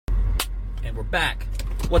And we're back.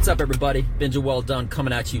 What's up, everybody? Benja Well Done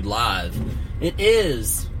coming at you live. It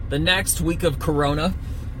is the next week of Corona.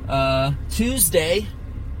 Tuesday,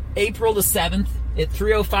 April the 7th at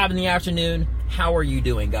 3:05 in the afternoon. How are you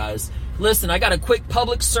doing, guys? Listen, I got a quick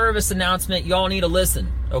public service announcement. Y'all need to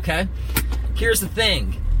listen, okay? Here's the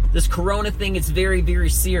thing. This Corona thing is very, very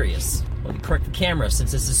serious. Let me correct the camera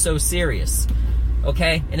since this is so serious,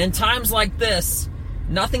 okay? And in times like this,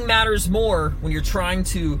 nothing matters more when you're trying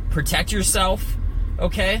to protect yourself,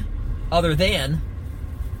 okay, other than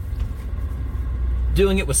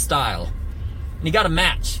doing it with style. And you gotta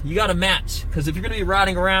match. You gotta match. Because if you're gonna be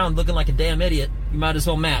riding around looking like a damn idiot, you might as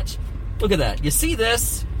well match. Look at that. You see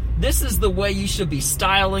this? This is the way you should be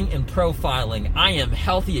styling and profiling. I am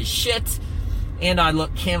healthy as shit, and I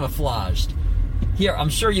look camouflaged. Here, I'm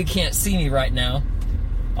sure you can't see me right now.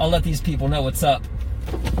 I'll let these people know what's up.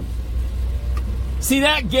 See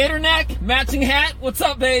that? Gator neck, matching hat. What's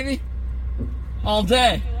up, baby? All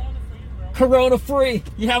day. Corona free.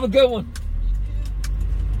 You have a good one.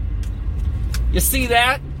 You see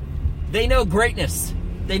that? They know greatness.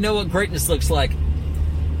 They know what greatness looks like.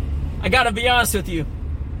 I gotta be honest with you.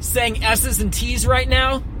 Saying S's and T's right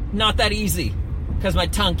now, not that easy. Because my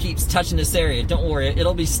tongue keeps touching this area. Don't worry,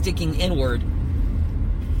 it'll be sticking inward.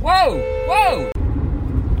 Whoa! Whoa!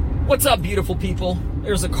 What's up, beautiful people?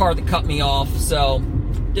 There's a car that cut me off, so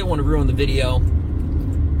didn't want to ruin the video.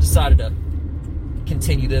 Decided to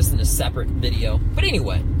continue this in a separate video. But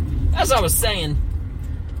anyway, as I was saying,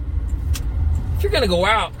 if you're going to go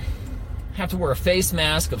out, have to wear a face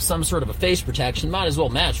mask of some sort of a face protection, might as well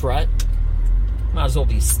match, right? Might as well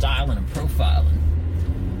be styling and profiling.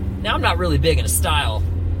 Now, I'm not really big into style,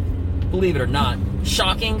 believe it or not.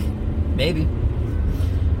 Shocking? Maybe.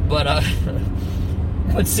 But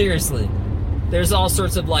seriously, there's all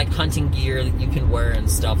sorts of like hunting gear that you can wear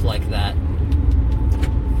and stuff like that.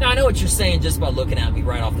 Now, I know what you're saying just by looking at me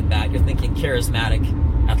right off the bat. You're thinking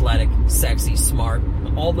charismatic, athletic, sexy, smart.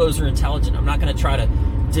 All those are intelligent. I'm not going to try to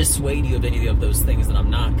dissuade you of any of those things that I'm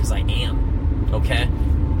not, because I am, okay?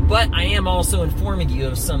 But I am also informing you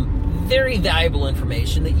of some very valuable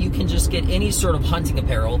information that you can just get any sort of hunting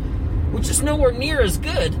apparel, which is nowhere near as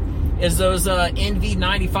good as those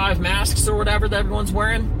NV95 masks or whatever that everyone's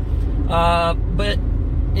wearing. But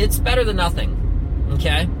it's better than nothing,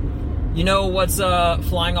 okay? You know what's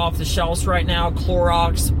flying off the shelves right now?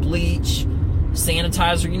 Clorox, bleach,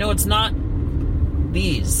 sanitizer. You know it's not?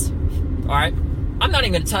 These. All right? I'm not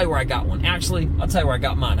even going to tell you where I got one. Actually, I'll tell you where I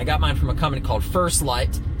got mine. I got mine from a company called First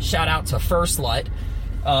Light. Shout out to First Light.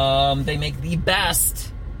 They make the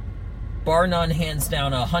best, bar none, hands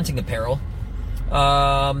down, hunting apparel.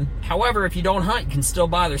 However, if you don't hunt, you can still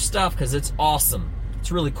buy their stuff because it's awesome.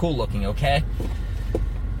 It's really cool looking, okay?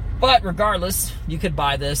 But regardless, you could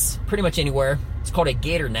buy this pretty much anywhere. It's called a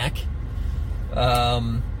gator neck.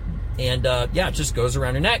 Yeah, it just goes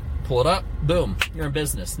around your neck. Pull it up, boom, you're in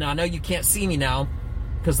business. Now, I know you can't see me now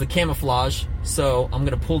because of the camouflage, so I'm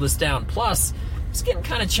going to pull this down. Plus, it's getting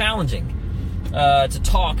kind of challenging to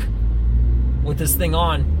talk with this thing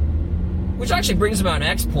on, which actually brings about an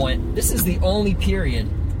next point. This is the only period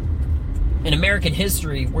in American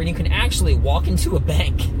history where you can actually walk into a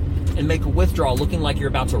bank and make a withdrawal looking like you're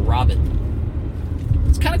about to rob it.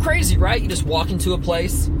 It's kind of crazy, right? You just walk into a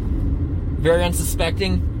place, very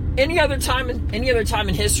unsuspecting. Any other time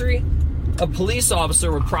in history, a police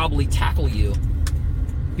officer would probably tackle you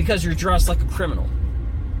because you're dressed like a criminal.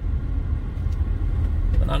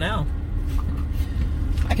 But not now.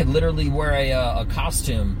 I could literally wear a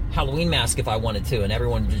costume, Halloween mask if I wanted to, and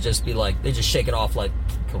everyone would just be like, they just shake it off like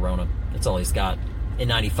Corona. That's all he's got.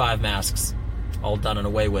 N95 masks, all done and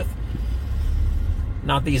away with.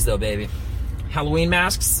 Not these though, baby. Halloween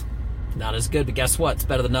masks, not as good, but guess what? It's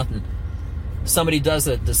better than nothing. Somebody does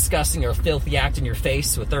a disgusting or filthy act in your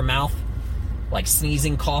face with their mouth, like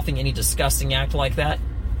sneezing, coughing, any disgusting act like that,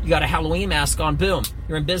 you got a Halloween mask on, boom,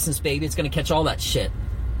 you're in business, baby. It's going to catch all that shit.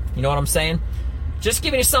 You know what I'm saying? Just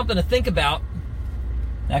giving you something to think about.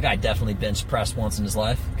 That guy definitely bench pressed once in his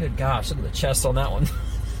life. Good gosh, look at the chest on that one.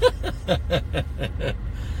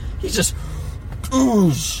 He's just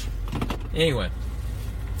ooze. Anyway.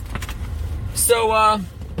 So, I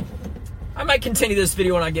might continue this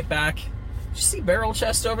video when I get back. Did you see barrel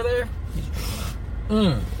chest over there?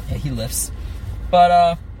 Yeah, he lifts.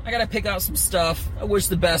 But I gotta pick out some stuff. I wish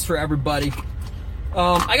the best for everybody.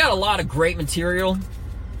 I got a lot of great material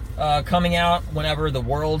coming out whenever the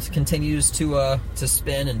world continues to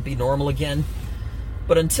spin and be normal again.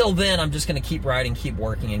 But until then, I'm just gonna keep writing, keep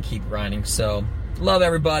working, and keep grinding. So, love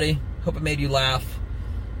everybody. Hope it made you laugh.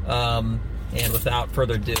 And without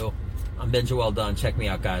further ado, I'm Benja Well Done. Check me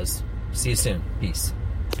out, guys. See you soon. Peace.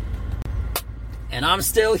 And I'm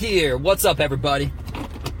still here. What's up, everybody?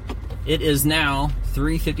 It is now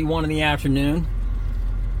 3:51 in the afternoon.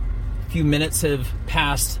 A few minutes have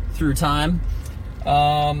passed through time.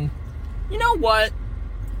 You know what?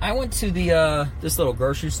 I went to the this little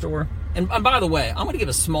grocery store. And by the way, I'm going to give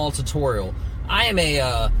a small tutorial. I am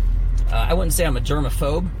I wouldn't say I'm a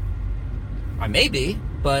germaphobe. I may be,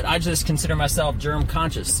 but I just consider myself germ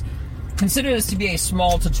conscious. Consider this to be a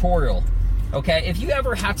small tutorial, okay? If you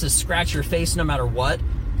ever have to scratch your face no matter what,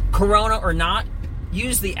 corona or not,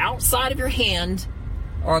 use the outside of your hand,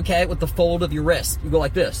 okay, with the fold of your wrist. You go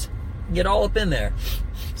like this. Get all up in there.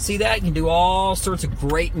 See that? You can do all sorts of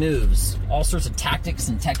great moves, all sorts of tactics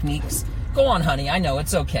and techniques. Go on, honey. I know,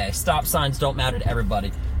 it's okay. Stop signs don't matter to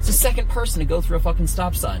everybody. It's the second person to go through a fucking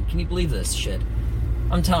stop sign. Can you believe this shit?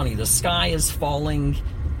 I'm telling you, the sky is falling.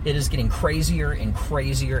 It is getting crazier and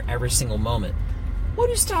crazier every single moment. What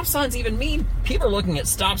do stop signs even mean? People are looking at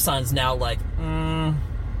stop signs now like,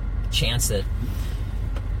 chance it.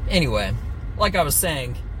 Anyway, like I was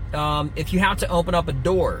saying, if you have to open up a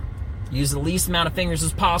door, use the least amount of fingers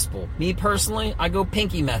as possible. Me personally, I go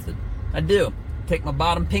pinky method. I do. Take my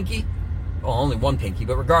bottom pinky. Well, only one pinky,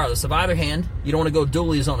 but regardless of either hand, you don't want to go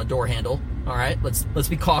dualies on a door handle. All right, let's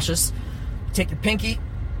be cautious. Take your pinky,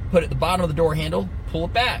 put it at the bottom of the door handle, pull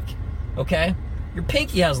it back. Okay? Your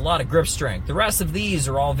pinky has a lot of grip strength. The rest of these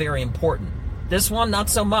are all very important. This one, not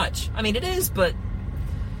so much. I mean, it is, but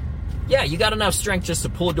yeah, you got enough strength just to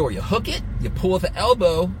pull a door. You hook it, you pull with the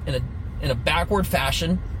elbow in a backward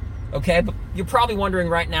fashion. Okay? But you're probably wondering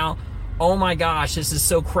right now, oh my gosh, this is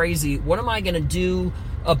so crazy. What am I going to do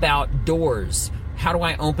about doors? How do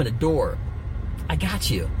I open a door? I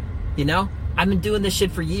got you. You know? I've been doing this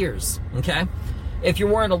shit for years. Okay? If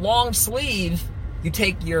you're wearing a long sleeve, you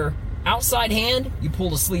take your outside hand, you pull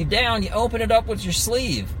the sleeve down, you open it up with your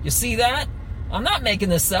sleeve. You see that? I'm not making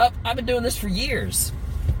this up. I've been doing this for years.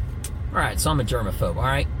 Alright, so I'm a germaphobe.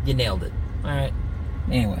 Alright? You nailed it. Alright?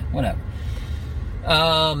 Anyway, whatever.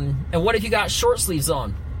 And what if you got short sleeves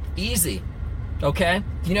on? Easy. Okay?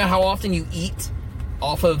 You know how often you eat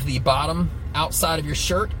off of the bottom outside of your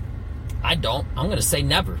shirt? I don't. I'm going to say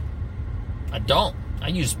never. I don't. I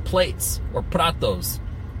use plates, or pratos,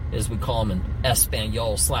 as we call them in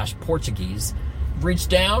Espanol/Portuguese. Reach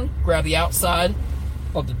down, grab the outside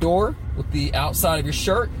of the door with the outside of your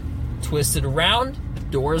shirt, twist it around, the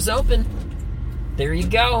door is open. There you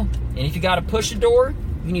go. And if you got to push a door,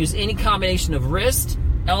 you can use any combination of wrist,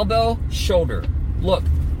 elbow, shoulder. Look,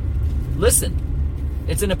 listen.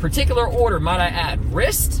 It's in a particular order, might I add.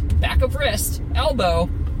 Wrist, back of wrist, elbow,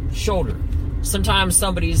 shoulder. Sometimes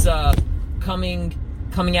somebody's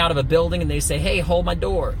coming out of a building and they say, hey, hold my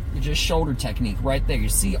door. You just shoulder technique right there. You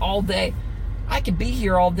see, all day. I could be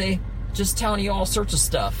here all day just telling you all sorts of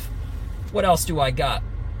stuff. What else do I got?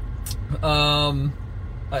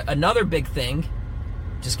 Another big thing,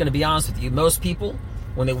 just going to be honest with you, most people,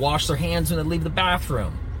 when they wash their hands when they leave the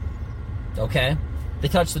bathroom, okay, they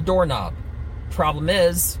touch the doorknob. Problem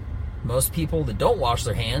is, most people that don't wash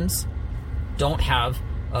their hands don't have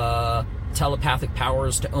telepathic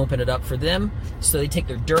powers to open it up for them, so they take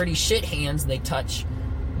their dirty shit hands and they touch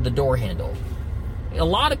the door handle. A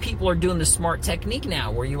lot of people are doing the smart technique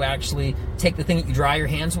now where you actually take the thing that you dry your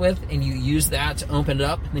hands with and you use that to open it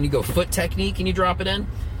up, and then you go foot technique and you drop it in.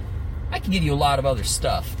 I can give you a lot of other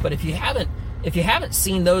stuff, but if you haven't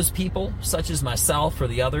seen those people, such as myself or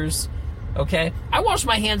the others, okay, I wash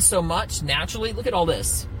my hands so much naturally. Look at all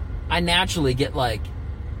this. I naturally get like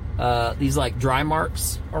these like dry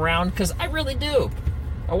marks around because I really do.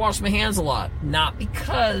 I wash my hands a lot, not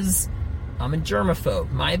because I'm a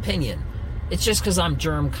germaphobe, my opinion. It's just because I'm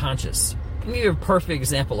germ conscious. Let me give you a perfect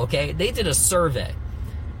example, okay? They did a survey.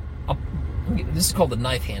 This is called the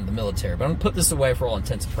knife hand, the military, but I'm going to put this away for all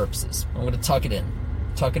intents and purposes. I'm going to tuck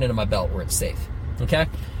it into my belt where it's safe, okay?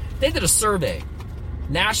 They did a survey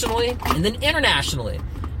nationally and then internationally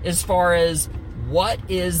as far as what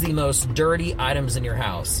is the most dirty items in your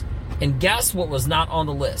house. And guess what was not on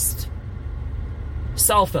the list?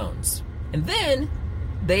 Cell phones. And then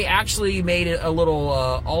they actually made a little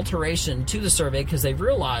alteration to the survey because they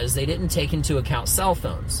realized they didn't take into account cell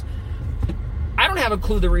phones. I don't have a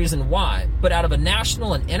clue the reason why, but out of a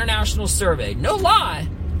national and international survey, no lie,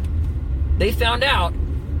 they found out,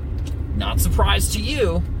 not surprised to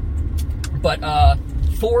you, but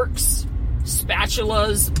forks,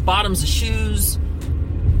 spatulas, bottoms of shoes,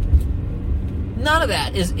 none of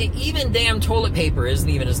that is, even damn toilet paper isn't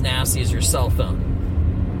even as nasty as your cell phone.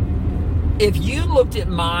 If you looked at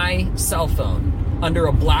my cell phone under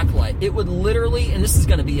a black light, it would literally, and this is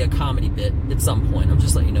going to be a comedy bit at some point, I'm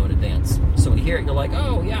just letting you know in advance. So when you hear it, you're like,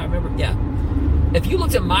 oh yeah, I remember, yeah. If you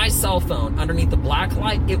looked at my cell phone underneath the black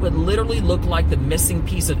light, it would literally look like the missing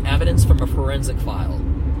piece of evidence from a forensic file.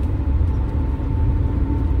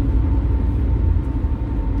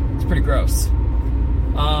 It's pretty gross.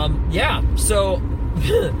 Yeah, so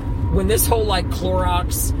when this whole like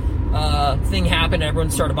Clorox thing happened,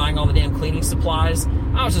 everyone started buying all the damn cleaning supplies,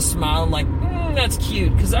 I was just smiling like, that's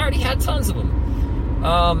cute, because I already had tons of them.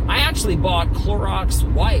 I actually bought Clorox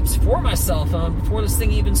wipes for my cell phone before this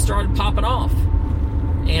thing even started popping off.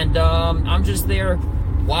 And I'm just there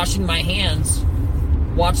washing my hands,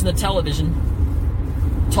 watching the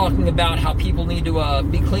television, talking about how people need to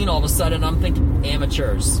be clean all of a sudden. I'm thinking,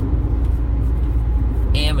 amateurs.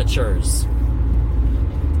 Amateurs.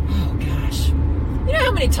 Oh, gosh. You know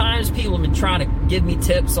how many times people have been trying to give me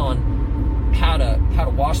tips on how to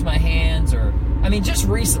wash my hands? Or, I mean, just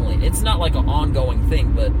recently. It's not like an ongoing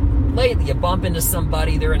thing, but lately you bump into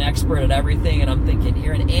somebody, they're an expert at everything, and I'm thinking,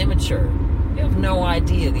 you're an amateur. You have no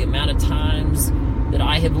idea the amount of times that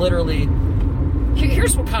I have literally...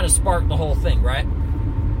 Here's what kind of sparked the whole thing, right?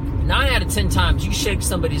 9 out of 10 times you shake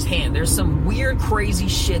somebody's hand, there's some weird, crazy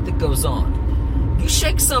shit that goes on. You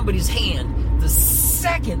shake somebody's hand, the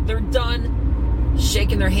second they're done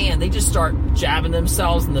shaking their hand, they just start jabbing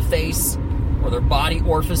themselves in the face or their body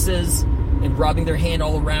orifices and rubbing their hand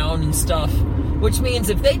all around and stuff. Which means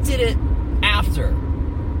if they did it after,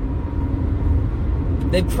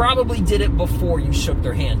 they probably did it before you shook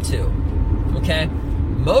their hand too. Okay?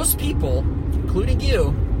 Most people, including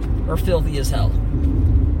you, are filthy as hell.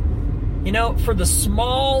 You know, for the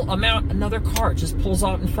small amount, another car just pulls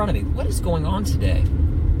out in front of me. What is going on today?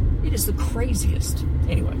 It is the craziest.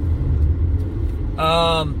 Anyway.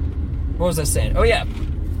 What was I saying? Oh, yeah.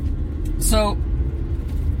 So,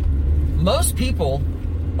 most people,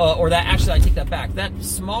 or that, actually, I take that back. That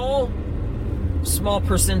small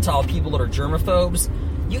percentile of people that are germaphobes,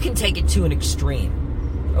 you can take it to an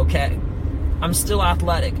extreme. Okay? I'm still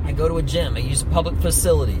athletic. I go to a gym. I use public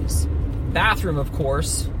facilities. Bathroom, of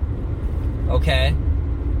course. Okay?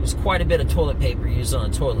 There's quite a bit of toilet paper used on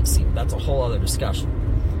a toilet seat. That's a whole other discussion.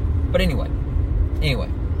 But anyway.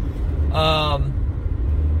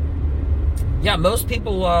 Yeah, most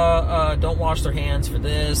people don't wash their hands for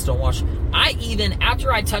this, don't wash... I even,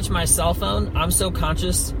 after I touch my cell phone, I'm so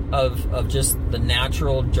conscious of just the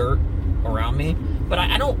natural dirt around me. But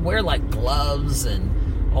I don't wear, like, gloves and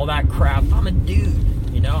all that crap. I'm a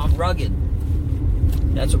dude, you know? I'm rugged.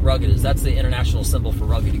 That's what rugged is. That's the international symbol for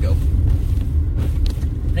rugged to go.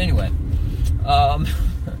 Anyway, I'm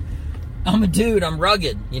a dude. I'm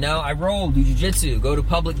rugged, you know? I roll, do jiu-jitsu, go to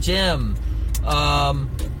public gym, all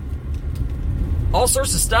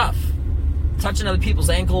sorts of stuff. Touching other people's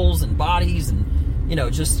ankles and bodies and, you know,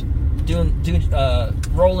 just doing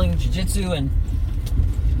rolling, jiu-jitsu, and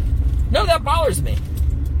none of that bothers me,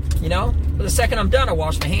 you know? But the second I'm done, I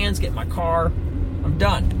wash my hands, get in my car, I'm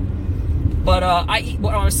done. But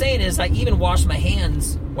what I was saying is I even wash my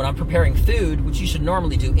hands when I'm preparing food, which you should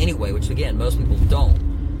normally do anyway, which, again, most people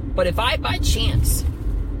don't. But if I, by chance,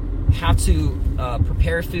 have to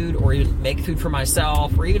prepare food or even make food for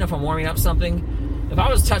myself, or even if I'm warming up something, if I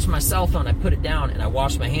was touching my cell phone, I put it down and I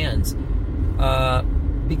wash my hands.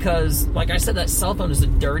 Because, like I said, that cell phone is the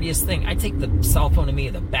dirtiest thing. I take the cell phone to me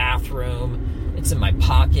in the bathroom. It's in my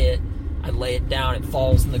pocket. I lay it down. It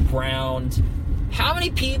falls in the ground. How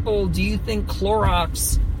many people do you think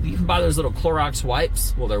Clorox... You can buy those little Clorox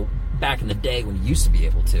wipes. Well, they're back in the day when you used to be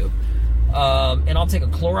able to. And I'll take a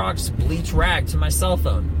Clorox bleach rag to my cell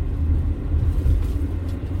phone.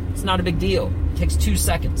 It's not a big deal. It takes 2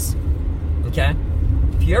 seconds. Okay?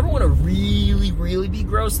 If you ever want to really, really be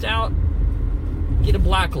grossed out, get a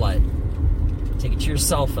black light. Take it to your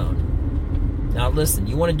cell phone. Now listen,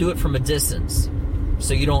 you want to do it from a distance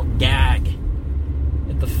so you don't gag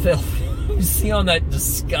at the filth you see on that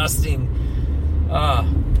disgusting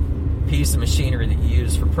piece of machinery that you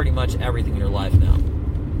use for pretty much everything in your life now.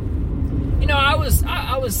 You know, I'm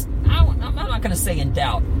not going to say in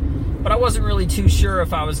doubt, but I wasn't really too sure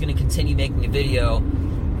if I was going to continue making a video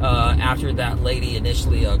after that lady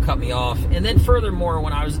initially cut me off. And then furthermore,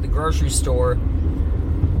 when I was at the grocery store.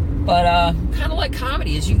 But kind of like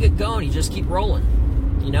comedy, as you get going, you just keep rolling.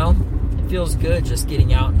 You know? It feels good just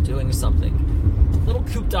getting out and doing something. A little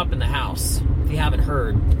cooped up in the house. If you haven't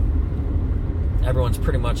heard, everyone's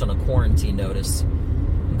pretty much on a quarantine notice,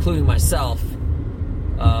 including myself.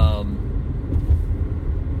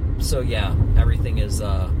 So yeah, everything is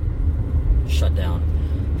shut down.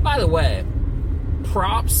 By the way,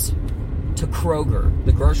 props to Kroger.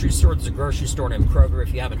 The grocery store, there's a grocery store named Kroger,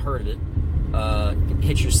 if you haven't heard of it. You can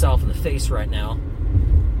hit yourself in the face right now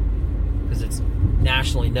because it's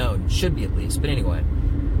nationally known. Should be, at least. But anyway,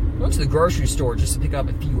 went to the grocery store just to pick up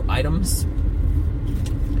a few items.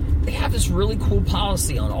 They have this really cool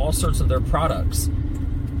policy on all sorts of their products.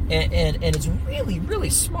 And it's really, really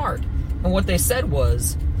smart. And what they said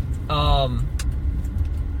was,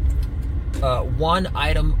 one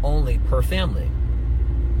item only per family.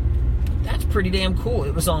 That's pretty damn cool.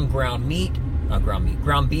 It was on ground beef,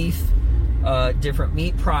 different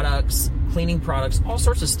meat products, cleaning products, all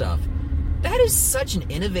sorts of stuff. That is such an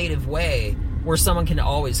innovative way where someone can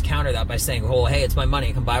always counter that by saying, oh, hey, it's my money,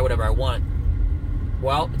 I can buy whatever I want.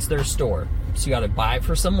 Well, it's their store. So you got to buy it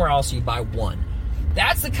for somewhere else, you buy one.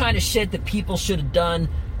 That's the kind of shit that people should have done.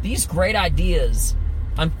 These great ideas,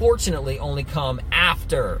 unfortunately, only come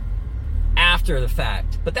after the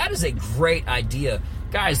fact. But that is a great idea.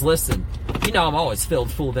 Guys, listen, you know I'm always filled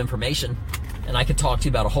full of information, and I could talk to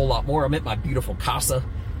you about a whole lot more. I'm at my beautiful casa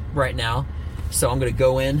right now, so I'm going to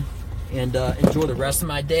go in and enjoy the rest of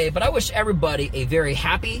my day. But I wish everybody a very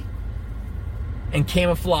happy and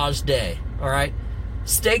camouflaged day, all right?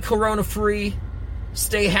 Stay corona-free.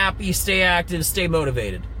 Stay happy, stay active, stay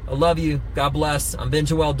motivated. I love you. God bless. I'm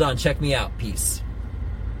Benja Well Done. Check me out. Peace.